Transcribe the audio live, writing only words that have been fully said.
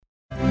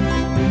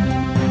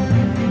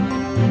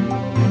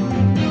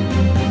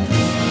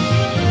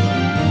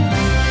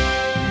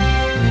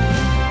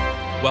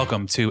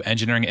Welcome to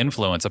Engineering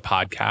Influence, a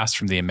podcast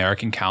from the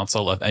American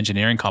Council of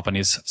Engineering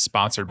Companies,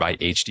 sponsored by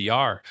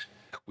HDR.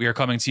 We are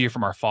coming to you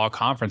from our fall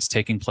conference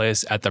taking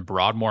place at the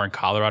Broadmoor in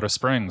Colorado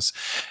Springs.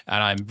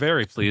 And I'm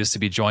very pleased to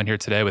be joined here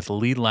today with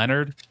Lee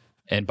Lennard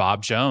and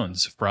Bob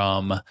Jones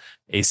from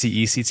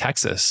ACEC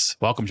Texas.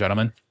 Welcome,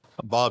 gentlemen.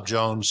 Bob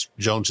Jones,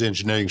 Jones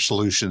Engineering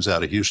Solutions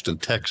out of Houston,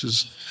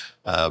 Texas.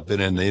 Been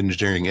in the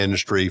engineering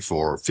industry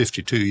for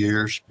 52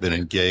 years, been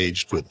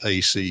engaged with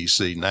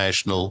ACEC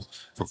National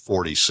for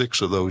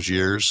 46 of those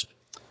years,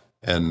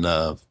 and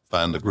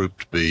find the group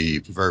to be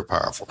very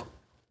powerful.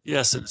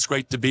 Yes, it's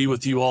great to be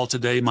with you all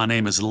today. My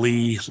name is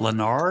Lee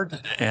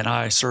Lennard, and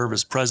I serve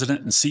as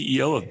president and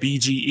CEO of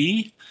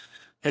BGE,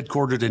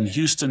 headquartered in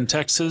Houston,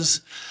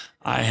 Texas.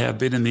 I have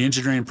been in the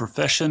engineering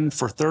profession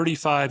for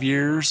 35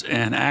 years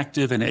and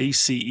active in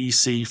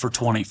ACEC for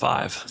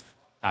 25.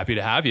 Happy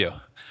to have you.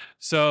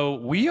 So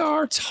we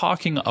are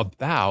talking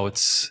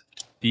about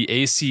the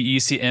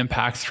ACEC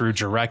impact through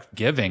direct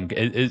giving.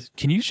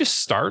 Can you just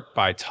start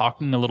by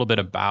talking a little bit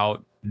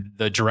about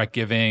the direct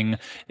giving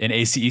in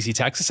ACEC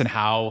Texas and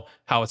how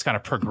it's kind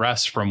of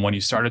progressed from when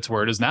you started to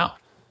where it is now?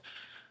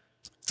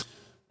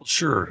 Well,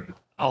 sure.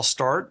 I'll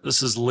start.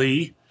 This is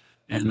Lee.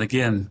 And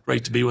again,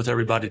 great to be with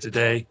everybody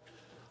today.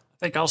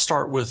 I think I'll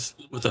start with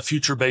a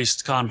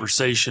future-based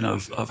conversation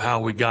of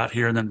how we got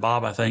here. And then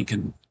Bob, I think,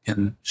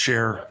 can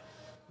share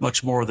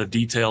much more of the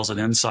details and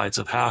insights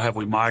of how have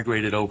we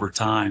migrated over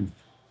time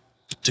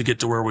to get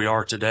to where we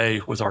are today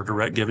with our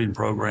direct giving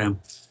program.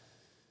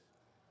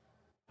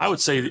 I would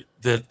say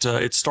that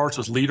it starts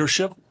with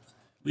leadership.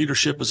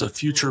 Leadership is a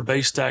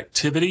future-based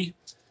activity.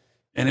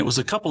 And it was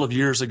a couple of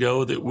years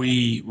ago that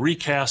we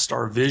recast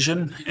our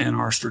vision and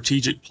our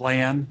strategic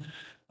plan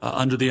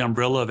under the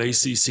umbrella of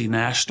ACEC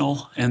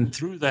National. And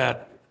through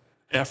that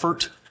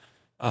effort,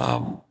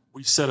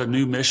 we set a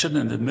new mission,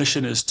 and the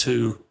mission is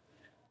to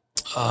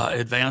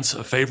advance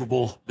a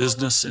favorable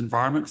business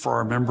environment for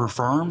our member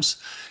firms.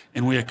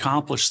 And we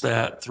accomplish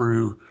that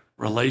through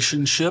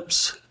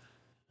relationships,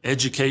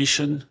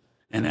 education,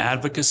 and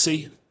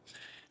advocacy.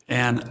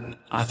 And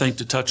I think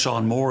to touch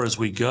on more as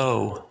we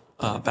go,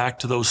 back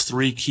to those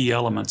three key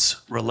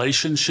elements: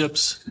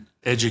 relationships,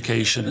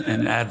 education,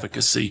 and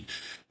advocacy.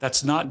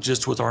 That's not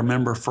just with our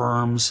member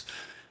firms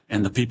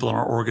and the people in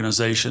our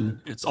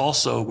organization. It's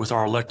also with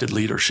our elected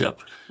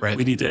leadership. Right.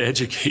 We need to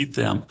educate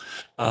them.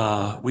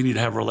 We need to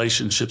have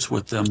relationships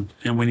with them,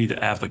 and we need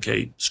to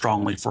advocate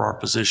strongly for our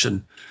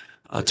position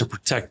to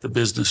protect the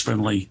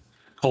business-friendly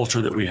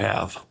culture that we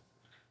have.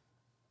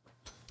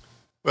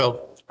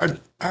 Well,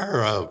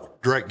 our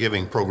direct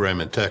giving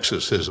program in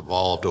Texas has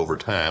evolved over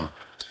time.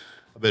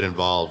 I've been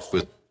involved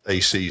with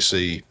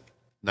ACEC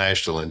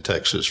National in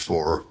Texas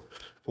for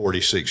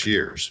 46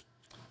 years.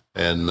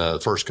 And the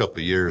first couple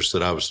of years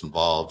that I was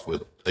involved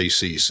with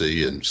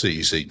ACEC and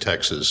CEC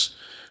Texas,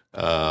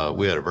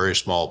 we had a very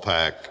small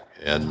PAC,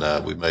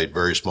 and we made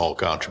very small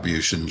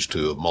contributions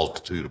to a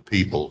multitude of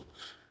people.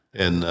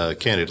 And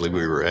candidly,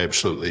 we were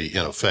absolutely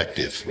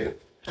ineffective.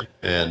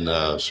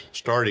 And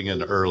starting in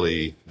the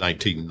early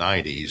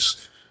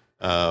 1990s,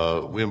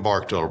 we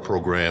embarked on a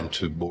program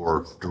to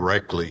more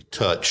directly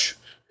touch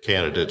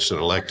candidates and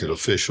elected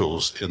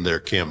officials in their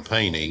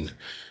campaigning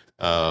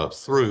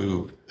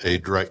through a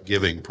direct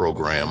giving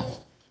program.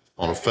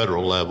 On a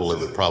federal level, it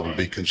would probably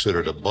be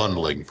considered a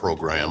bundling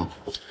program.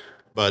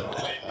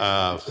 But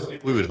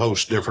we would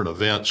host different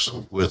events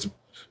with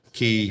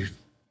key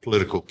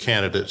political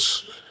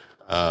candidates,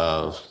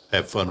 have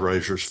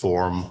fundraisers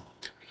for them.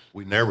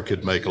 We never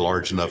could make a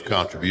large enough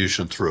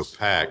contribution through a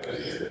PAC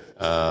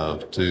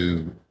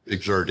to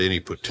exert any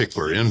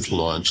particular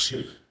influence.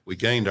 We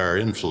gained our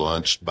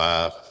influence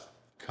by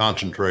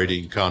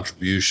concentrating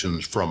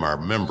contributions from our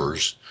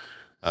members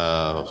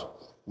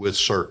with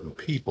certain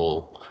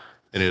people,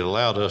 and it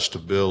allowed us to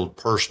build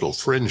personal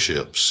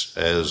friendships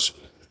as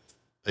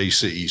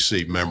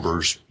ACEC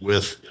members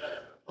with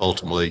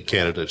ultimately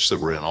candidates that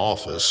were in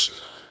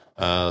office,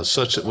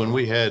 such that when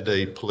we had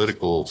a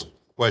political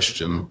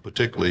question,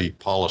 particularly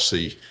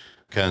policy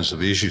kinds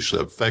of issues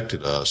that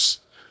affected us,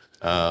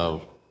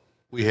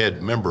 we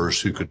had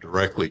members who could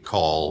directly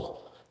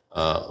call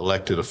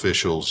elected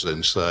officials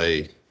and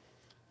say,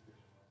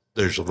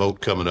 there's a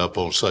vote coming up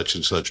on such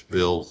and such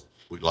bill.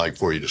 We'd like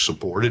for you to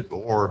support it,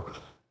 or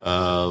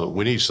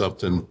we need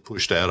something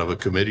pushed out of a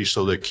committee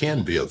so there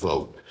can be a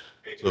vote.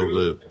 So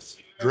the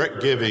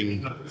direct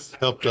giving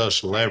helped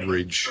us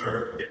leverage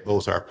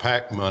both our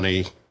PAC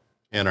money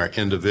and our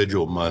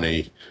individual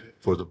money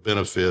for the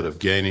benefit of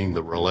gaining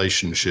the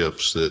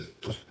relationships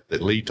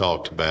that Lee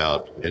talked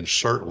about, and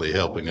certainly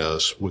helping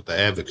us with the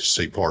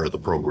advocacy part of the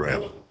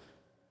program.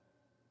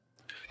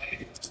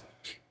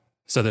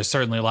 So there's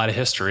certainly a lot of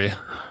history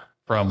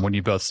from when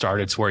you both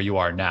started to where you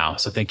are now.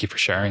 So thank you for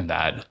sharing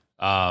that.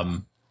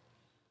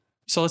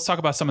 So let's talk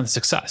about some of the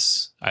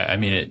success. I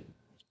mean,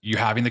 you're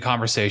having the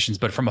conversations,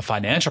 but from a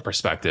financial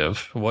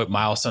perspective, what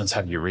milestones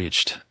have you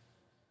reached?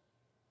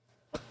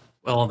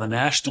 Well, on the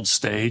national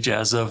stage,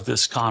 as of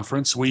this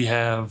conference, we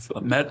have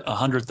met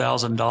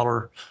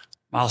 $100,000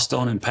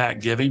 milestone in PAC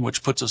giving,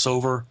 which puts us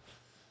over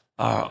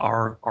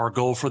our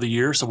goal for the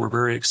year. So we're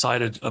very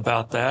excited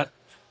about that.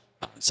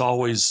 It's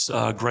always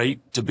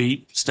great to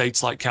beat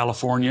states like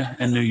California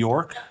and New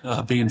York,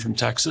 being from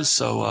Texas.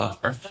 So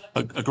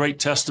a great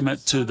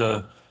testament to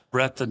the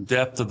breadth and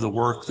depth of the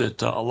work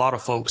that a lot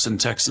of folks in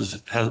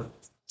Texas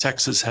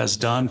has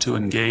done to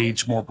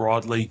engage more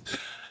broadly.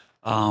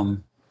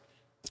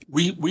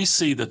 We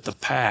see that the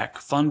PAC,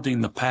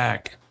 funding the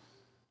PAC,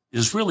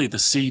 is really the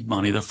seed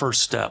money, the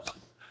first step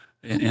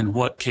in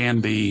what can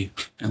be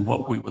and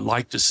what we would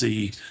like to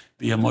see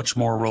be a much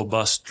more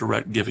robust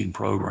direct giving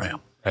program.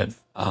 Right.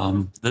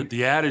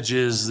 The adage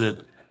is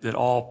that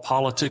all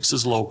politics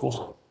is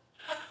local.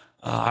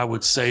 I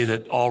would say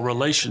that all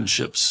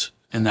relationships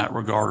in that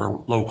regard are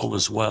local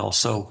as well.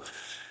 So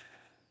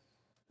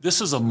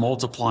this is a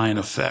multiplying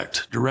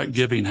effect. Direct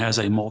giving has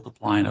a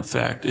multiplying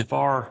effect. If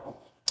our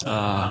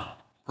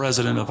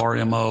president of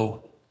our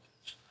MO,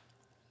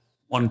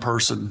 one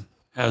person,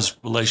 has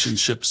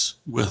relationships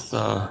with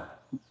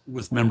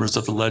members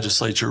of the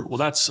legislature, well,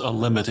 that's a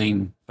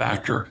limiting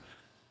factor.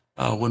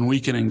 When we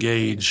can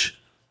engage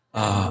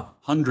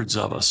hundreds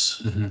of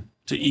us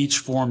to each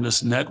form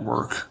this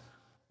network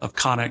of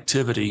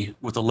connectivity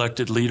with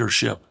elected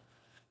leadership,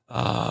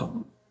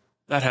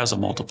 that has a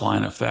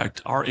multiplying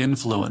effect. Our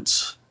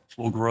influence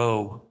will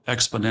grow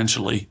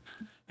exponentially,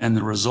 and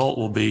the result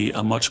will be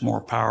a much more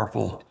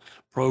powerful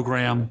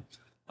program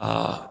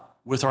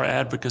with our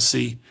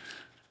advocacy.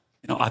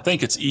 I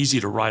think it's easy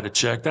to write a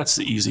check. That's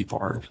the easy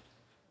part.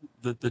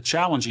 The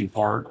challenging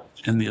part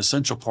and the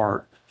essential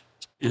part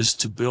is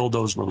to build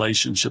those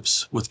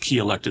relationships with key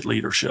elected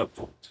leadership.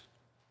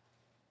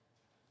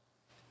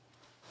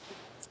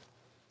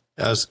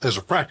 As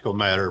a practical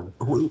matter,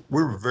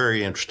 we're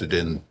very interested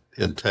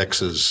in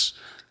Texas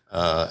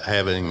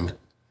having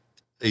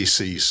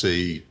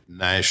ACEC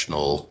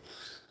National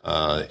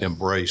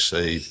embrace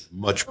a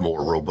much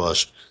more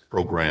robust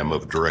program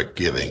of direct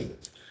giving.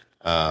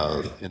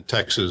 In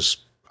Texas,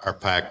 our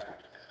PAC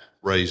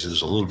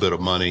raises a little bit of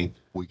money.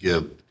 We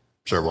give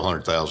several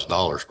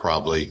 $100,000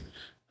 probably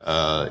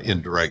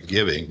in direct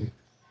giving.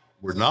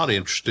 We're not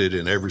interested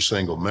in every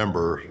single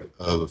member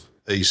of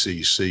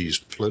ACC's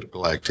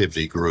political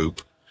activity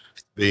group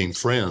being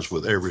friends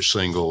with every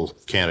single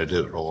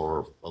candidate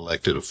or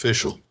elected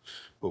official.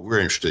 What we're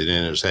interested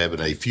in is having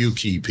a few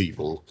key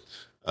people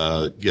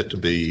get to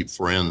be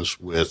friends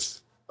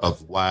with a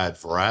wide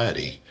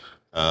variety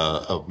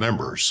of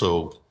members.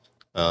 So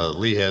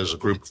Lee has a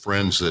group of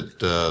friends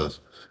that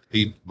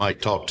he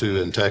might talk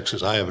to in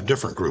Texas. I have a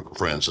different group of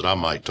friends that I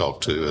might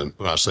talk to. And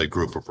when I say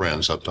group of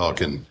friends, I'm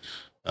talking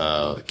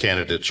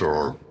candidates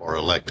or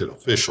elected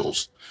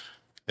officials.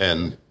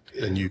 And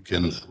you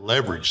can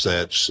leverage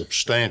that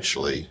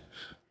substantially.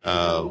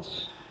 I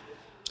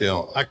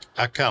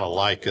kind of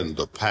liken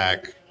the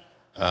PAC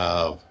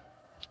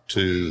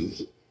to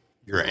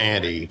your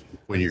ante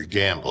when you're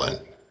gambling.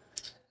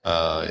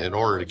 In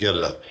order to get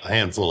a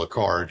handful of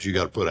cards, you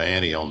got to put an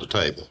ante on the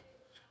table.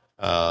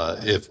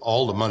 If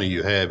all the money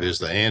you have is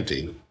the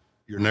ante,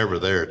 you're never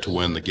there to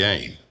win the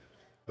game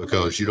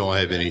because you don't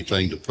have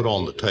anything to put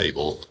on the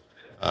table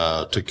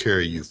to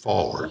carry you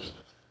forward.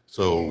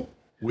 So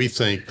we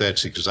think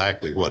that's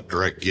exactly what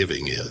direct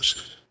giving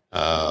is.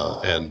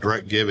 And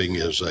direct giving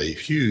is a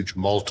huge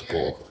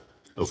multiple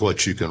of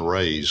what you can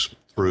raise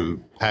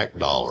through PAC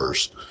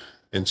dollars.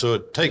 And so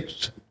it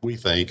takes, we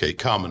think, a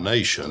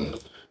combination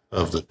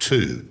of the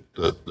two.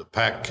 The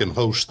PAC can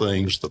host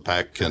things, the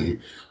PAC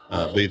can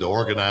be the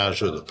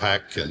organizer, the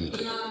PAC can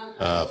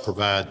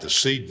provide the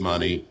seed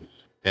money,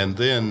 and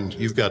then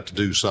you've got to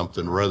do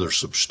something rather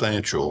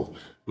substantial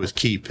with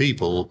key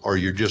people or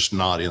you're just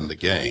not in the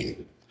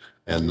game.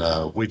 And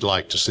we'd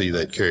like to see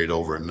that carried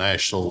over in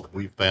national.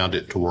 We found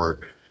it to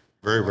work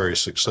very, very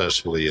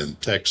successfully in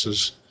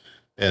Texas.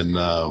 And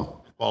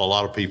while a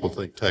lot of people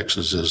think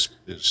Texas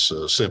is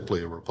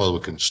simply a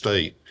Republican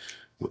state,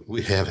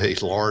 we have a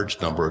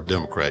large number of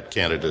Democrat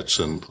candidates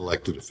and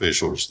elected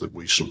officials that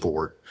we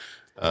support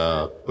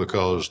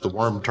because the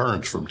worm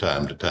turns from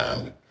time to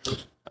time.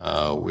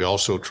 We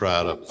also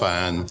try to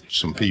find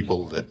some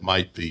people that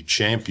might be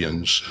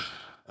champions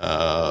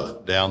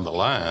down the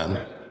line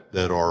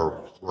that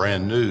are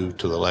brand new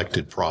to the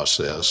elected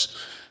process.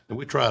 And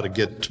we try to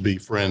get to be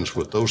friends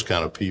with those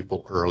kind of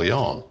people early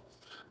on.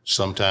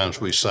 Sometimes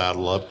we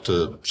saddle up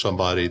to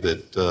somebody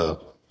that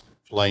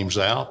flames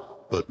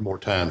out, but more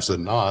times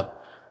than not,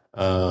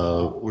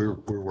 we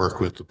work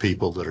with the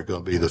people that are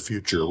going to be the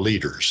future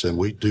leaders. And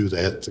we do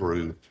that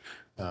through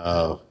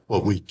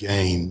what we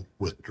gain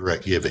with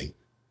direct giving.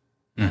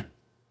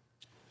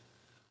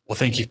 Well,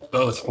 thank you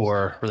both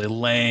for really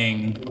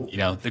laying,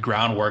 the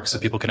groundwork so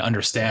people can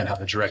understand how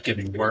the direct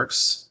giving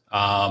works.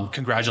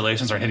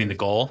 Congratulations on hitting the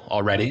goal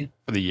already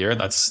for the year.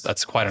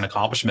 That's quite an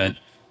accomplishment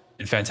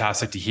and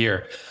fantastic to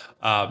hear.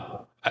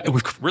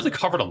 We've really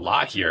covered a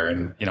lot here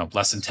in,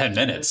 less than 10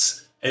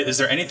 minutes. Is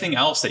there anything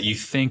else that you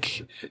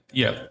think,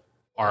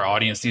 our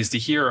audience needs to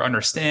hear or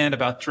understand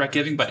about direct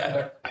giving? But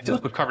I feel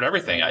like we've covered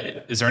everything.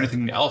 Is there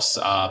anything else,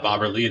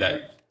 Bob or Lee,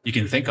 that you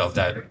can think of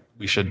that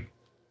we should?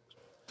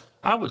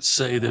 I would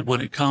say that when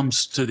it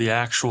comes to the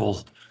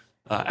actual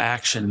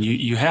action.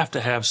 You have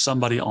to have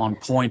somebody on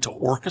point to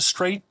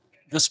orchestrate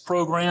this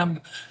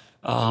program.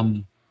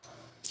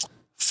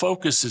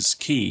 Focus is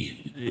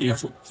key.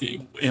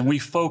 And we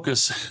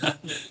focus.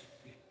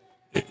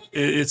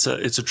 It's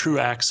a true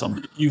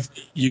axiom.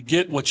 You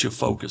get what you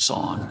focus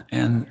on,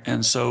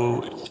 and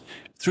so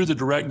through the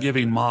direct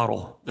giving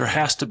model, there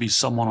has to be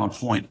someone on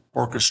point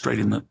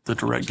orchestrating the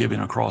direct giving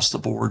across the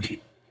board.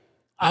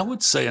 I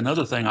would say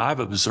another thing I've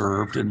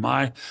observed in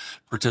my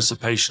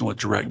participation with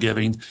direct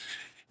giving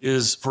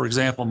is, for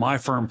example, my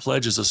firm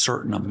pledges a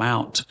certain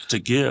amount to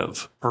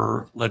give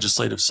per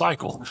legislative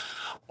cycle.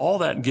 All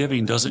that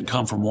giving doesn't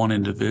come from one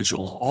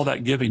individual. All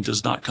that giving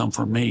does not come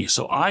from me.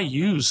 So I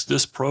use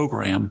this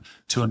program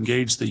to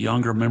engage the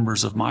younger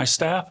members of my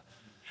staff.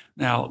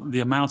 Now, the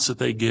amounts that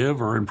they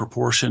give are in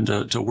proportion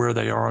to where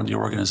they are in the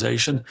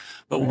organization.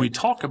 But when we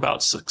talk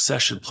about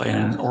succession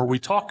planning, or we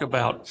talk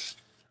about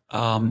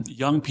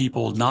young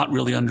people not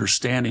really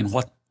understanding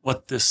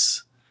what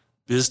this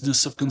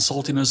business of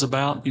consulting is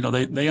about,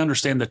 they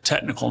understand the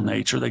technical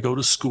nature. They go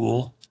to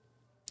school.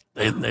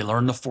 They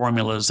learn the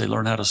formulas. They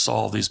learn how to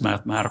solve these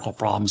mathematical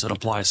problems and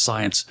apply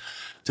science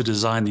to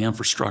design the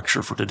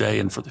infrastructure for today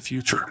and for the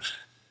future.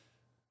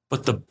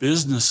 But the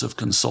business of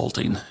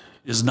consulting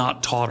is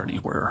not taught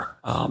anywhere.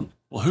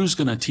 Well, who's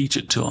going to teach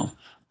it to them?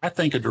 I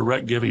think a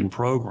direct giving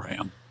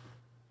program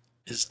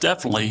is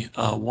definitely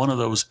one of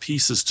those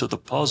pieces to the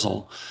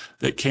puzzle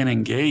that can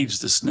engage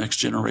this next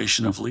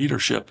generation of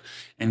leadership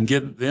and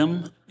get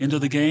them into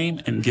the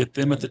game and get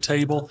them at the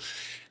table.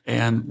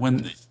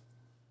 And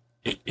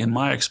in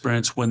my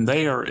experience, when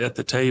they are at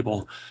the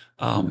table,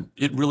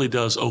 it really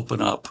does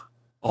open up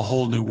a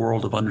whole new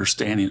world of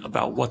understanding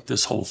about what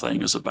this whole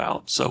thing is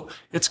about. So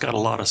it's got a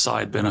lot of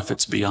side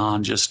benefits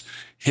beyond just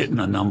hitting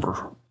a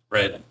number.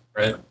 Right.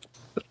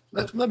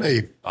 Let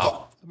me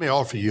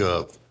offer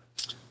you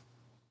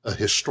a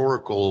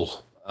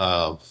historical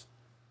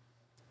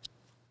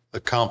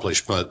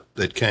accomplishment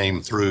that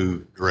came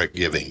through direct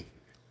giving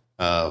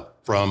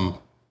from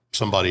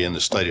somebody in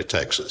the state of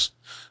Texas.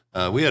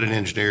 We had an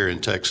engineer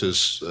in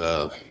Texas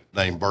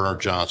named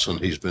Bernard Johnson.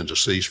 He's been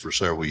deceased for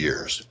several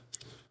years.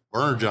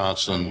 Bernard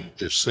Johnson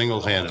is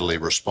single-handedly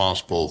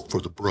responsible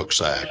for the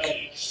Brooks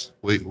Act.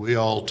 We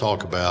all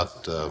talk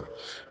about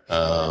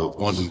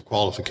one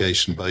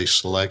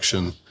qualification-based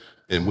selection,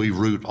 and we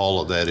root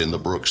all of that in the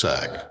Brooks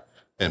Act.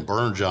 And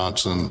Bernard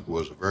Johnson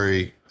was a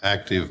very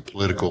active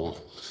political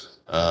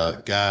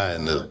guy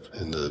in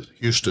the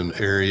Houston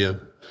area.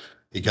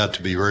 He got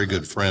to be very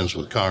good friends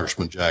with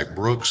Congressman Jack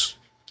Brooks.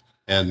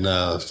 And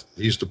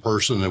he's the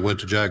person that went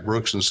to Jack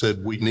Brooks and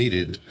said, we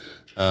needed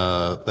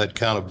that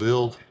kind of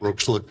bill.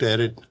 Brooks looked at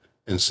it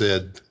and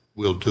said,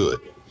 we'll do it.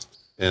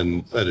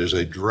 And that is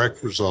a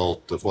direct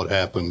result of what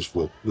happens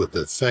with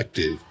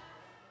effective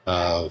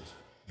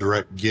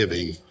direct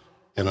giving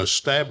and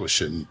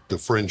establishing the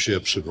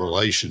friendships and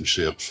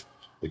relationships,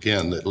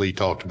 again, that Lee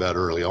talked about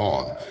early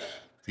on.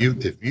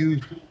 If you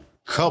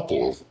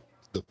couple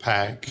the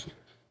PAC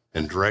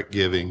and direct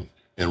giving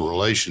and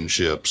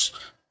relationships,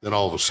 then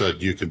all of a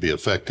sudden you can be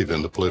effective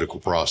in the political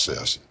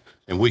process.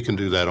 And we can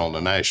do that on the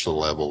national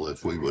level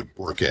if we would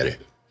work at it.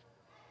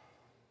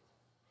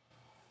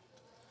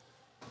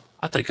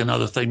 I think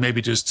another thing, maybe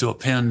just to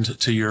append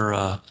to your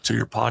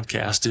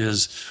podcast,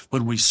 is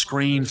when we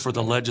screen for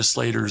the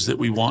legislators that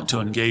we want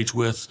to engage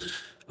with,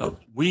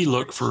 we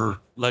look for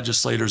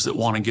legislators that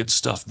want to get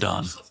stuff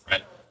done.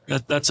 Right.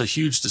 That's a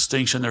huge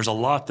distinction. There's a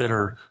lot that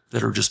are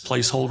just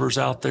placeholders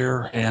out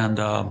there, and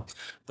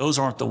those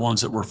aren't the ones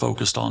that we're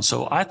focused on.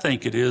 So I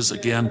think it is,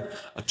 again,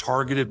 a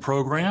targeted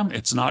program.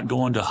 It's not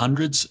going to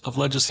hundreds of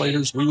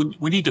legislators.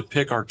 We need to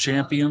pick our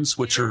champions,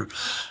 which are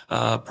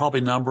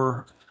probably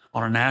number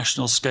on a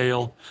national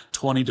scale,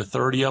 20 to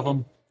 30 of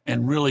them,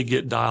 and really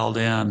get dialed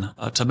in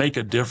to make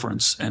a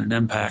difference and an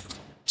impact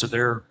to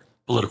their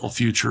political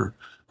future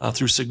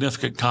through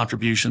significant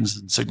contributions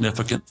and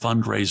significant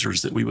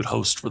fundraisers that we would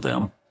host for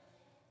them.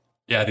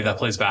 Yeah, I think that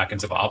plays back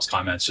into Bob's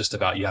comments, just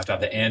about you have to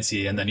have the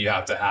ante and then you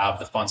have to have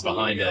the funds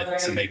behind it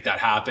to make that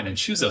happen and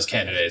choose those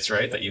candidates,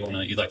 right, that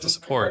you'd like to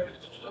support.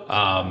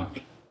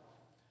 Well,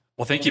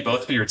 thank you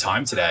both for your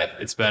time today.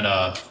 It's been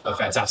a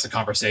fantastic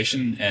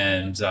conversation,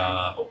 and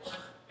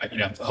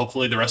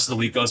hopefully the rest of the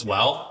week goes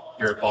well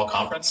here at Fall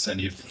Conference and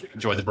you've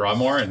enjoyed the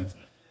Broadmoor, and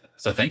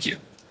so thank you.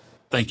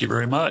 Thank you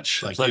very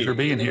much. Pleasure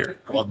being here.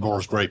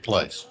 Broadmoor's a great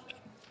place.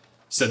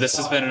 So this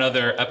has been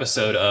another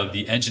episode of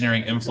the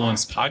Engineering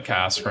Influence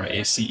podcast from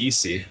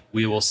ACEC.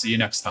 We will see you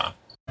next time.